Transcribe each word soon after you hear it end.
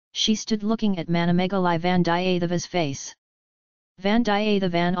She stood looking at Manamegalai Vandiyatheva's face.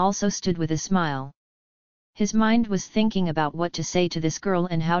 Vandiyathevan also stood with a smile. His mind was thinking about what to say to this girl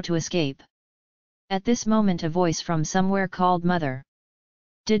and how to escape. At this moment a voice from somewhere called Mother.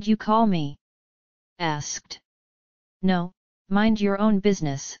 "Did you call me?" asked. "No, mind your own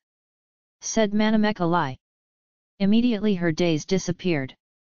business," said Manamekalai. Immediately her daze disappeared.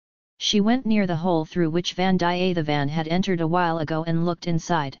 She went near the hole through which Vandiyathevan had entered a while ago and looked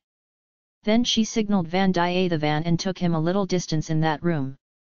inside. Then she signalled Vandiyathevan and took him a little distance in that room.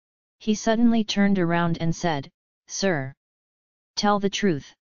 He suddenly turned around and said, "Sir, tell the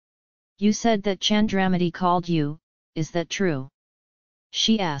truth. You said that Chandramati called you, is that true?"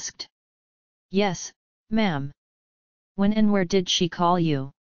 She asked. "Yes, ma'am." "When and where did she call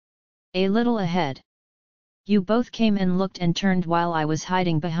you?" "A little ahead. You both came and looked and turned while I was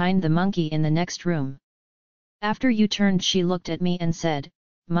hiding behind the monkey in the next room. After you turned she looked at me and said,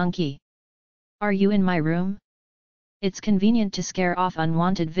 'Monkey, are you in my room? It's convenient to scare off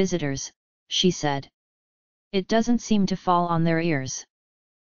unwanted visitors,' she said. It doesn't seem to fall on their ears.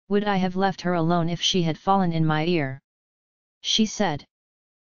 Would I have left her alone if she had fallen in my ear?" She said.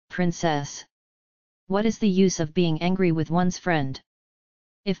 "Princess, what is the use of being angry with one's friend?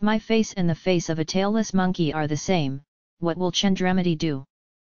 If my face and the face of a tailless monkey are the same, what will Chandramati do?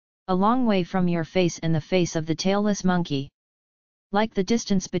 A long way from your face and the face of the tailless monkey. Like the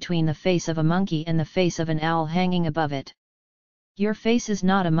distance between the face of a monkey and the face of an owl hanging above it. Your face is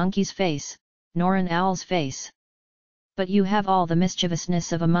not a monkey's face, nor an owl's face. But you have all the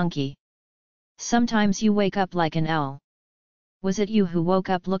mischievousness of a monkey. Sometimes you wake up like an owl. Was it you who woke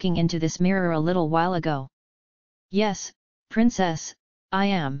up looking into this mirror a little while ago?" "Yes, Princess, I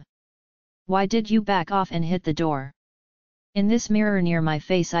am." "Why did you back off and hit the door?" "In this mirror near my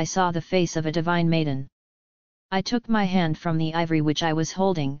face I saw the face of a divine maiden. I took my hand from the ivory which I was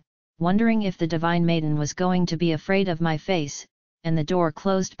holding, wondering if the divine maiden was going to be afraid of my face, and the door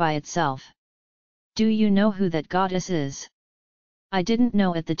closed by itself. Do you know who that goddess is?" "I didn't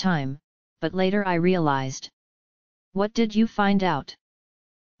know at the time, but later I realized." "What did you find out?"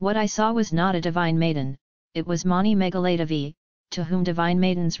 "What I saw was not a divine maiden, it was Mani Megaladevi, to whom divine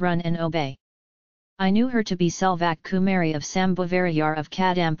maidens run and obey. I knew her to be Selvak Kumari of Sambhavarayar of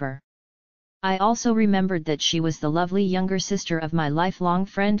Kadampur. I also remembered that she was the lovely younger sister of my lifelong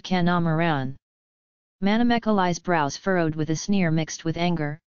friend Kanamaran." Manamekalai's brows furrowed with a sneer mixed with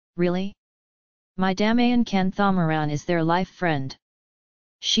anger. "Really? My Damayan Kanthamaran is their life friend?"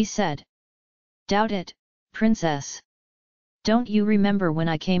 she said. "Doubt it, Princess. Don't you remember when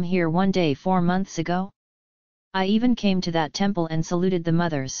I came here one day 4 months ago? I even came to that temple and saluted the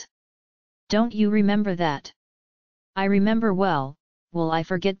mothers. Don't you remember that?" "I remember well, will I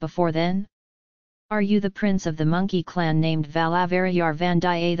forget before then? Are you the prince of the monkey clan named Valavarayar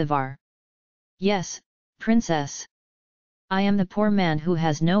Vandiyathevar?" "Yes, Princess. I am the poor man who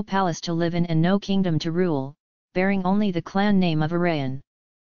has no palace to live in and no kingdom to rule, bearing only the clan name of Arayan.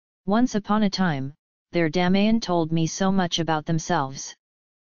 Once upon a time, their Damayan told me so much about themselves.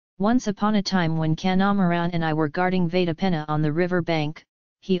 Once upon a time when Kanamaran and I were guarding Vedapenna on the river bank,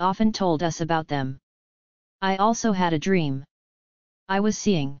 he often told us about them. I also had a dream. I was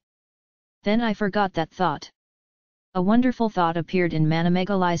seeing. Then I forgot that thought." A wonderful thought appeared in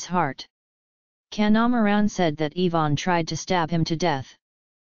Manamegalai's heart. Kanamaran said that Ivan tried to stab him to death.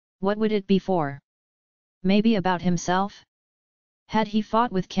 What would it be for? Maybe about himself? Had he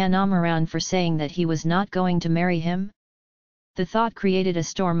fought with Kanamaran for saying that he was not going to marry him? The thought created a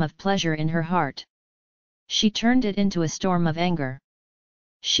storm of pleasure in her heart. She turned it into a storm of anger.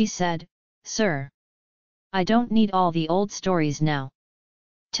 She said, "Sir, I don't need all the old stories now.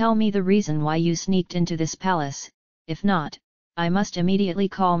 Tell me the reason why you sneaked into this palace, if not, I must immediately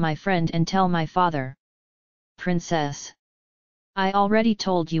call my friend and tell my father." "Princess, I already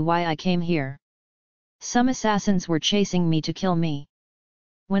told you why I came here. Some assassins were chasing me to kill me.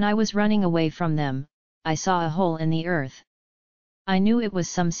 When I was running away from them, I saw a hole in the earth. I knew it was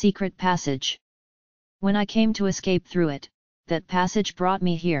some secret passage. When I came to escape through it, that passage brought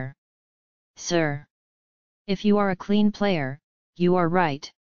me here." "Sir, if you are a clean player, you are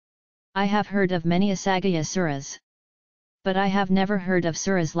right. I have heard of many Asagaya Suras. But I have never heard of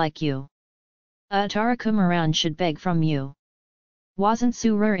Suras like you. Uttarakumaran should beg from you." Wasn't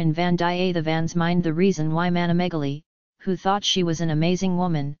Surur in Vandiyathevan's mind the reason why Manamegali, who thought she was an amazing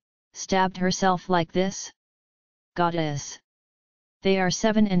woman, stabbed herself like this? "Goddess! They are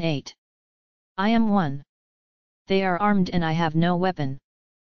 7 and 8. I am 1. They are armed and I have no weapon.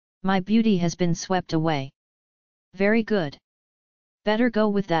 My beauty has been swept away." "Very good. Better go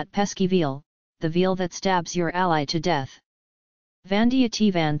with that pesky veal, the veal that stabs your ally to death."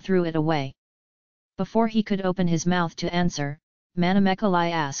 Vandiyathevan threw it away. Before he could open his mouth to answer,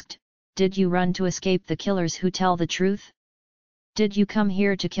 Manamekalai asked, "Did you run to escape the killers who tell the truth? Did you come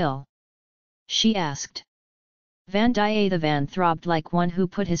here to kill?" she asked. Vandiyathevan throbbed like one who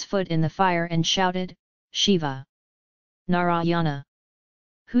put his foot in the fire and shouted, "Shiva! Narayana!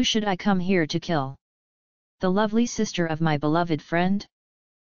 Who should I come here to kill? The lovely sister of my beloved friend?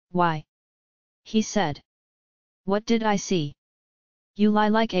 Why?" he said. "What did I see? You lie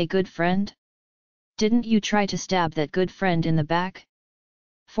like a good friend? Didn't you try to stab that good friend in the back?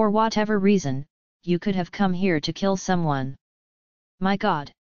 For whatever reason, you could have come here to kill someone. My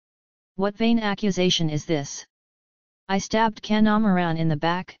God! What vain accusation is this? I stabbed Kanamaran in the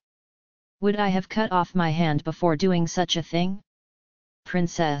back? Would I have cut off my hand before doing such a thing?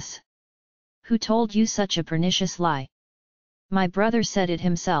 Princess! Who told you such a pernicious lie? My brother said it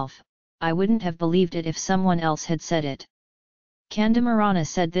himself. I wouldn't have believed it if someone else had said it. Kandamarana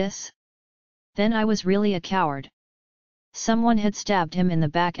said this? Then I was really a coward. Someone had stabbed him in the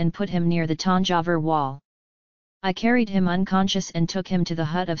back and put him near the Tanjavur wall. I carried him unconscious and took him to the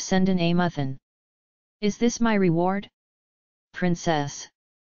hut of Sendan Amuthan. Is this my reward? Princess!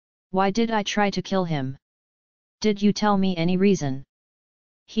 Why did I try to kill him? Did you tell me any reason?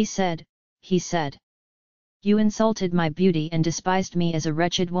 He said. You insulted my beauty and despised me as a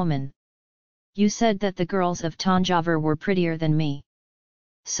wretched woman. You said that the girls of Tanjavur were prettier than me.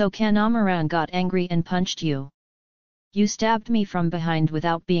 So Kanamaran got angry and punched you. You stabbed me from behind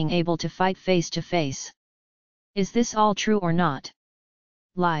without being able to fight face to face. Is this all true or not?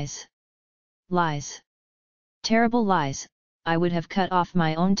 Lies. Lies. Terrible lies. I would have cut off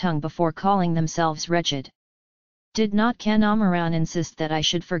my own tongue before calling themselves wretched. Did not Kanamaran insist that I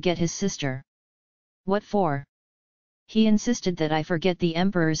should forget his sister? What for? He insisted that I forget the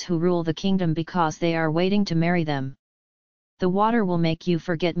emperors who rule the kingdom because they are waiting to marry them. The water will make you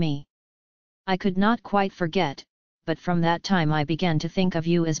forget me. I could not quite forget, but from that time I began to think of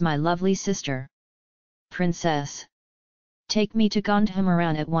you as my lovely sister. Princess! Take me to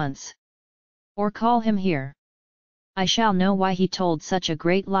Gandhamaran at once. Or call him here. I shall know why he told such a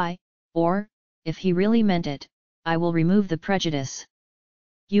great lie, or, if he really meant it, I will remove the prejudice.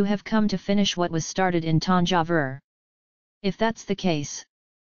 You have come to finish what was started in Tanjavur. If that's the case.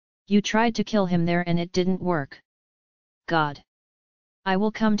 You tried to kill him there and it didn't work. God! I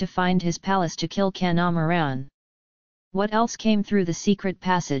will come to find his palace to kill Kanamaran. What else came through the secret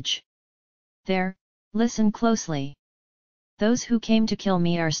passage? There, listen closely. Those who came to kill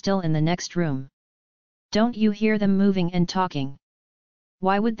me are still in the next room. Don't you hear them moving and talking?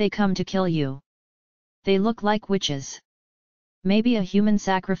 Why would they come to kill you? They look like witches. Maybe a human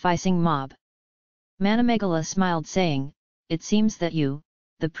sacrificing mob. Manamegala smiled saying, "It seems that you,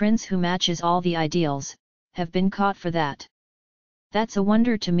 the prince who matches all the ideals, have been caught for that. That's a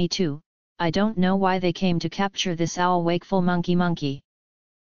wonder to me too. I don't know why they came to capture this owl-wakeful monkey.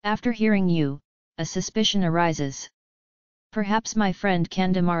 After hearing you, a suspicion arises. Perhaps my friend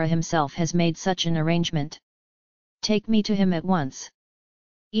Kandamara himself has made such an arrangement. Take me to him at once.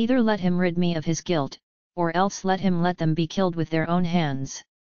 Either let him rid me of his guilt, or else let them be killed with their own hands.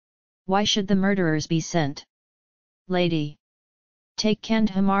 Why should the murderers be sent? Lady! Take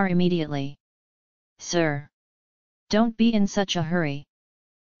Kandhamar immediately. Sir! Don't be in such a hurry.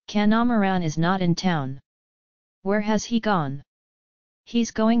 Kanamaran is not in town. Where has he gone?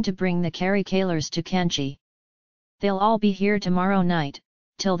 He's going to bring the Karikalas to Kanchi. They'll all be here tomorrow night.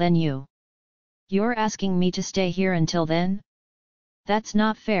 Till then you're asking me to stay here until then? That's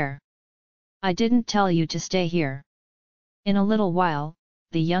not fair. I didn't tell you to stay here. In a little while,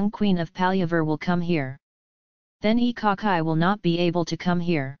 the young queen of Palyavur will come here. Then Ekakai will not be able to come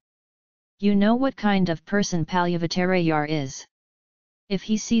here. You know what kind of person Palyavatarayar is. If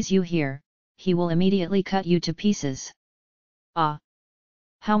he sees you here, he will immediately cut you to pieces. Ah!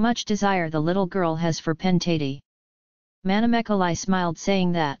 How much desire the little girl has for Pentati. Manamekalai smiled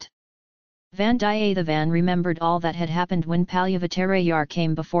saying that. Vandiyathevan remembered all that had happened when Palyavatarayar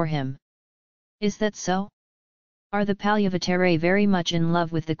came before him. Is that so? Are the Palyavatarai very much in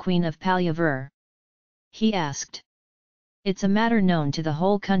love with the queen of Palyavur? He asked. It's a matter known to the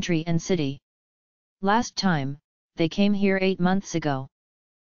whole country and city. Last time, they came here 8 months ago.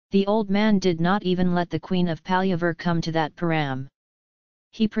 The old man did not even let the queen of Palyavur come to that param.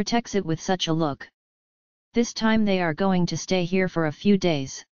 He protects it with such a look. This time they are going to stay here for a few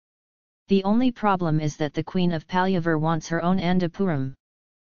days. The only problem is that the queen of Palyavur wants her own Andapuram.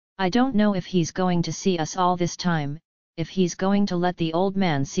 I don't know if he's going to see us all this time, if he's going to let the old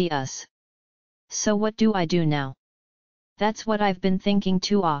man see us. So what do I do now? That's what I've been thinking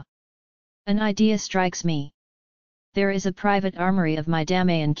too. An idea strikes me. There is a private armory of my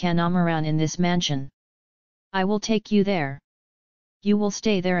Damayan Kanamaran in this mansion. I will take you there. You will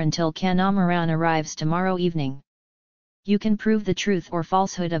stay there until Kanamaran arrives tomorrow evening. You can prove the truth or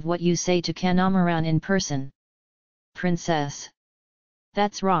falsehood of what you say to Kanamaran in person. Princess.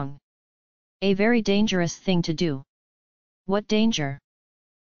 That's wrong. A very dangerous thing to do. What danger?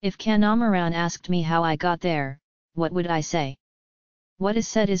 If Kanamaran asked me how I got there, what would I say? What is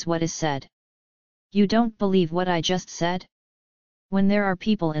said is what is said. You don't believe what I just said? When there are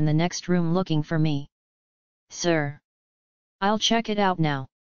people in the next room looking for me. Sir. I'll check it out now.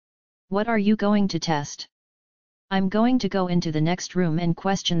 What are you going to test? I'm going to go into the next room and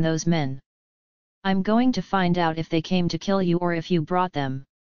question those men. I'm going to find out if they came to kill you or if you brought them.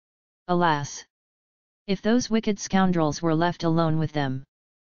 Alas! If those wicked scoundrels were left alone with them.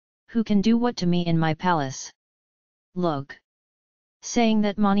 Who can do what to me in my palace? Look! Saying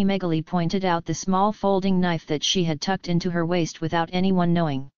that, Mani Megali pointed out the small folding knife that she had tucked into her waist without anyone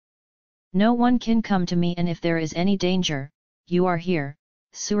knowing. No one can come to me, and if there is any danger, you are here,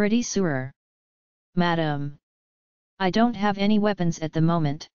 Surati Surar. Madam! I don't have any weapons at the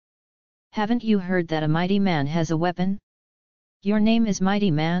moment. Haven't you heard that a mighty man has a weapon? Your name is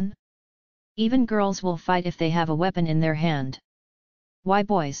Mighty Man? Even girls will fight if they have a weapon in their hand. Why,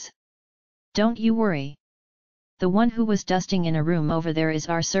 boys? Don't you worry. The one who was dusting in a room over there is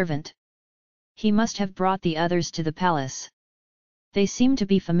our servant. He must have brought the others to the palace. They seem to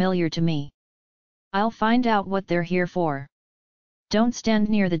be familiar to me. I'll find out what they're here for. Don't stand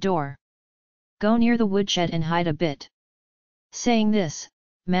near the door. Go near the woodshed and hide a bit. Saying this,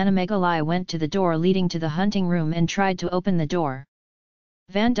 Manamegalai went to the door leading to the hunting room and tried to open the door.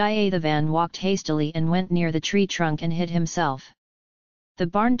 Vandiyathevan walked hastily and went near the tree trunk and hid himself. The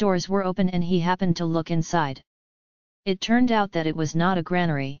barn doors were open and he happened to look inside. It turned out that it was not a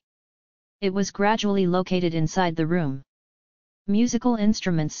granary. It was gradually located inside the room. Musical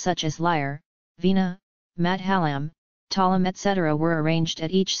instruments such as lyre, veena, madhalam, talam etc. were arranged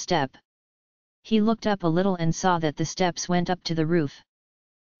at each step. He looked up a little and saw that the steps went up to the roof.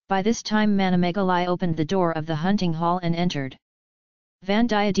 By this time Manamegalai opened the door of the hunting hall and entered.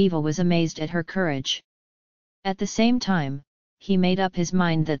 Vandiyadeva was amazed at her courage. At the same time, he made up his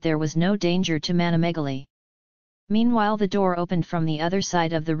mind that there was no danger to Manamegali. Meanwhile the door opened from the other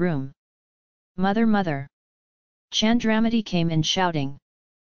side of the room. Mother, mother! Chandramati came in shouting.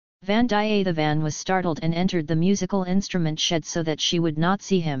 Vandiyathevan was startled and entered the musical instrument shed so that she would not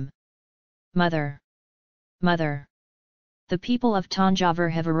see him. Mother! Mother! The people of Tanjavur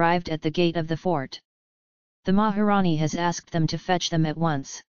have arrived at the gate of the fort. The Maharani has asked them to fetch them at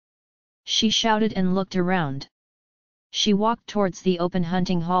once. She shouted and looked around. She walked towards the open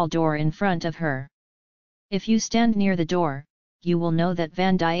hunting hall door in front of her. If you stand near the door, you will know that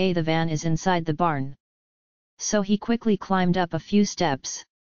Vandiyathevan is inside the barn. So he quickly climbed up a few steps.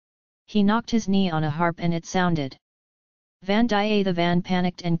 He knocked his knee on a harp and it sounded. Vandiyathevan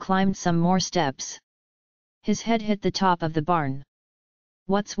panicked and climbed some more steps. His head hit the top of the barn.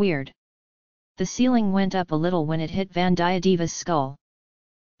 What's weird? The ceiling went up a little when it hit Vandiyadeva's skull.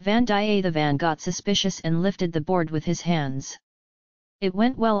 Vandiyathevan got suspicious and lifted the board with his hands. It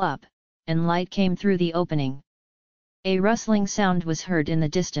went well up, and light came through the opening. A rustling sound was heard in the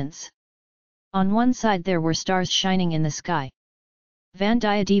distance. On one side there were stars shining in the sky.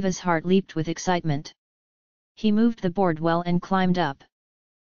 Vandiyadeva's heart leaped with excitement. He moved the board well and climbed up.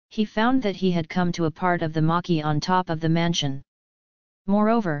 He found that he had come to a part of the maki on top of the mansion.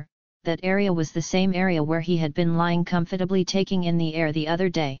 Moreover, that area was the same area where he had been lying comfortably taking in the air the other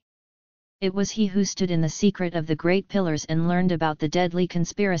day. It was he who stood in the secret of the great pillars and learned about the deadly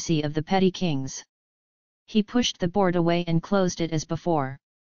conspiracy of the petty kings. He pushed the board away and closed it as before.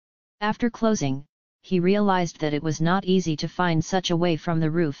 After closing, he realized that it was not easy to find such a way from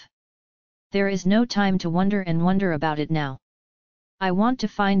the roof. There is no time to wonder about it now. I want to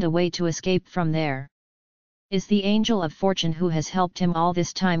find a way to escape from there. Is the angel of fortune who has helped him all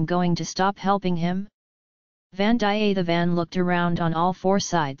this time going to stop helping him? Vandiyathevan looked around on all four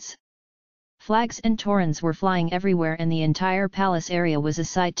sides. Flags and torans were flying everywhere and the entire palace area was a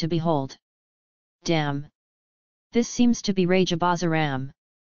sight to behold. Damn! This seems to be Rajabazaram.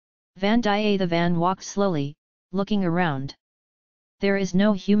 Vandiyathevan walked slowly, looking around. There is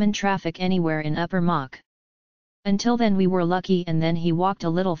no human traffic anywhere in Upper Mach. Until then we were lucky, and then he walked a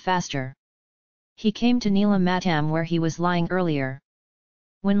little faster. He came to Neelamatam where he was lying earlier.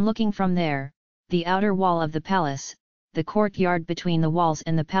 When looking from there, the outer wall of the palace, the courtyard between the walls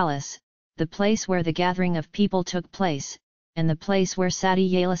and the palace, the place where the gathering of people took place, and the place where Sati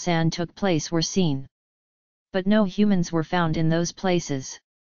Yalasan took place were seen. But no humans were found in those places.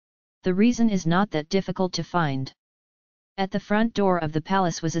 The reason is not that difficult to find. At the front door of the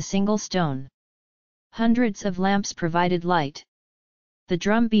palace was a single stone. Hundreds of lamps provided light. The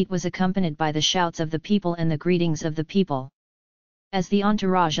drum beat was accompanied by the shouts of the people and the greetings of the people. As the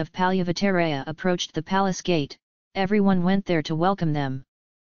entourage of Palyavataraya approached the palace gate, everyone went there to welcome them.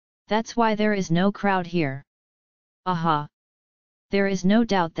 That's why there is no crowd here. Aha! There is no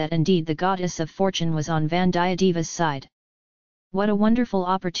doubt that indeed the goddess of fortune was on Vandiyadeva's side. What a wonderful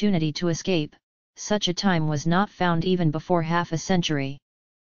opportunity to escape, such a time was not found even before half a century.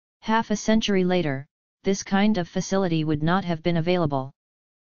 Half a century later, this kind of facility would not have been available.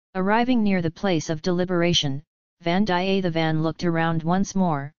 Arriving near the place of deliberation, Vandiyathevan looked around once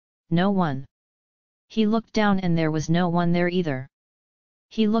more, no one. He looked down and there was no one there either.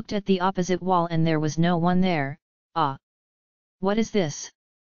 He looked at the opposite wall and there was no one there. Ah! What is this?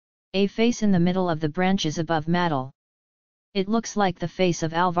 A face in the middle of the branches above Madal. It looks like the face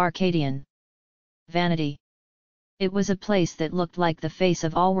of Alvarkadian. Vanity. It was a place that looked like the face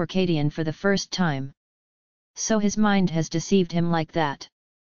of Alvarkadian for the first time. So his mind has deceived him like that.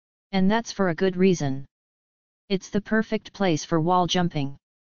 And that's for a good reason. It's the perfect place for wall jumping.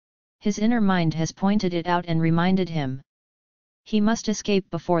 His inner mind has pointed it out and reminded him. He must escape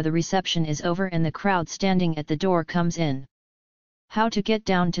before the reception is over and the crowd standing at the door comes in. How to get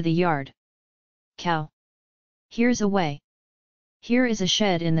down to the yard? Cow. Here's a way. Here is a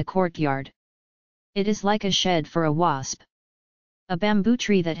shed in the courtyard. It is like a shed for a wasp. A bamboo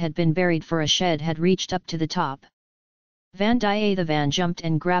tree that had been buried for a shed had reached up to the top. Vandiyathevan jumped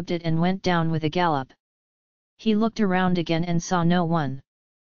and grabbed it and went down with a gallop. He looked around again and saw no one.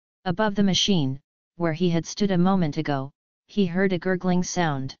 Above the machine, where he had stood a moment ago, he heard a gurgling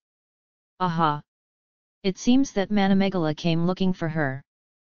sound. Aha! It seems that Manamegala came looking for her.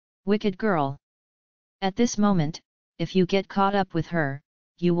 Wicked girl! At this moment, if you get caught up with her,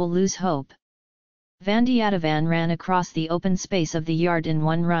 you will lose hope. Vandiyathevan ran across the open space of the yard in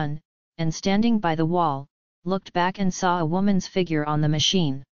one run, and standing by the wall, looked back and saw a woman's figure on the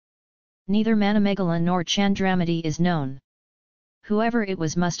machine. Neither Manamegala nor Chandramati is known. Whoever it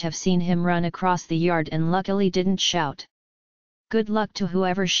was must have seen him run across the yard and luckily didn't shout. Good luck to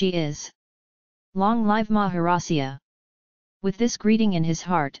whoever she is. Long live Maharasya! With this greeting in his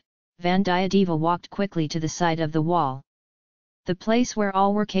heart, Vandiyadeva walked quickly to the side of the wall. The place where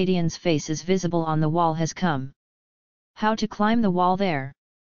Alvarkadian's face is visible on the wall has come. How to climb the wall there?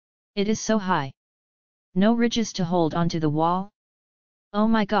 It is so high. No ridges to hold onto the wall? Oh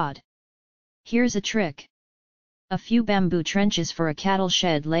my God! Here's a trick. A few bamboo trenches for a cattle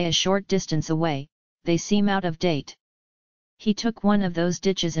shed lay a short distance away, they seem out of date. He took one of those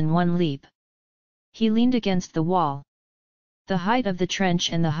ditches in one leap. He leaned against the wall. The height of the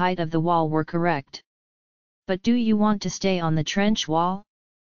trench and the height of the wall were correct. But do you want to stay on the trench wall?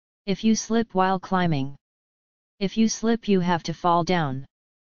 If you slip while climbing. If you slip you have to fall down.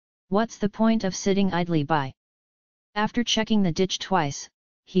 What's the point of sitting idly by? After checking the ditch twice,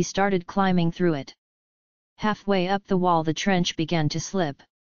 he started climbing through it. Halfway up the wall the trench began to slip.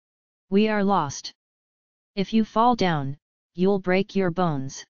 We are lost. If you fall down, you'll break your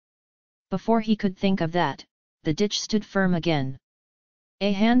bones. Before he could think of that, the ditch stood firm again.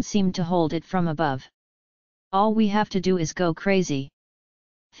 A hand seemed to hold it from above. All we have to do is go crazy.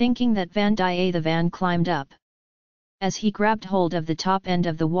 Thinking that Vandiyathevan climbed up. As he grabbed hold of the top end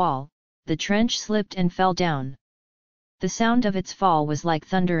of the wall, the trench slipped and fell down. The sound of its fall was like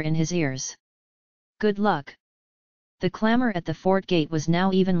thunder in his ears. Good luck! The clamor at the fort gate was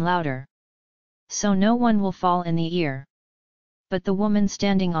now even louder. So no one will fall in the ear. But the woman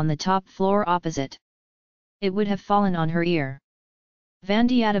standing on the top floor opposite. It would have fallen on her ear.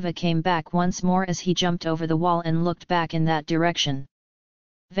 Vandiyadeva came back once more as he jumped over the wall and looked back in that direction.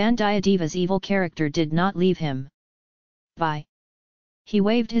 Vandiyadeva's evil character did not leave him. Bye! He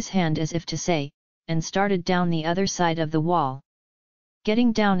waved his hand as if to say, and started down the other side of the wall.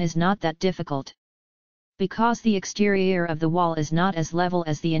 Getting down is not that difficult. Because the exterior of the wall is not as level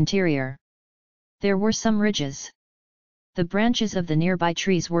as the interior. There were some ridges. The branches of the nearby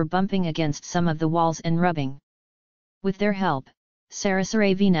trees were bumping against some of the walls and rubbing. With their help,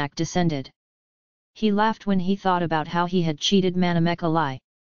 Sarasaravinak descended. He laughed when he thought about how he had cheated Manamekalai.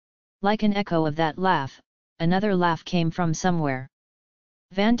 Like an echo of that laugh, another laugh came from somewhere.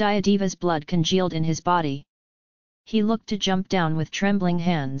 Vandiyadeva's blood congealed in his body. He looked to jump down with trembling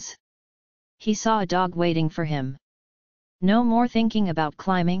hands. He saw a dog waiting for him. No more thinking about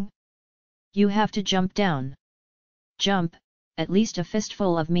climbing? You have to jump down. Jump, at least a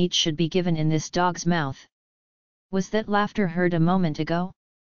fistful of meat should be given in this dog's mouth. Was that laughter heard a moment ago?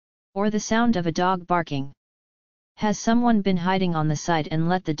 Or the sound of a dog barking? Has someone been hiding on the side and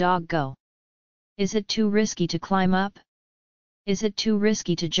let the dog go? Is it too risky to climb up? Is it too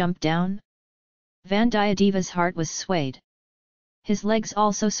risky to jump down? Vandiyadeva's heart was swayed. His legs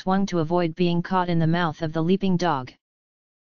also swung to avoid being caught in the mouth of the leaping dog.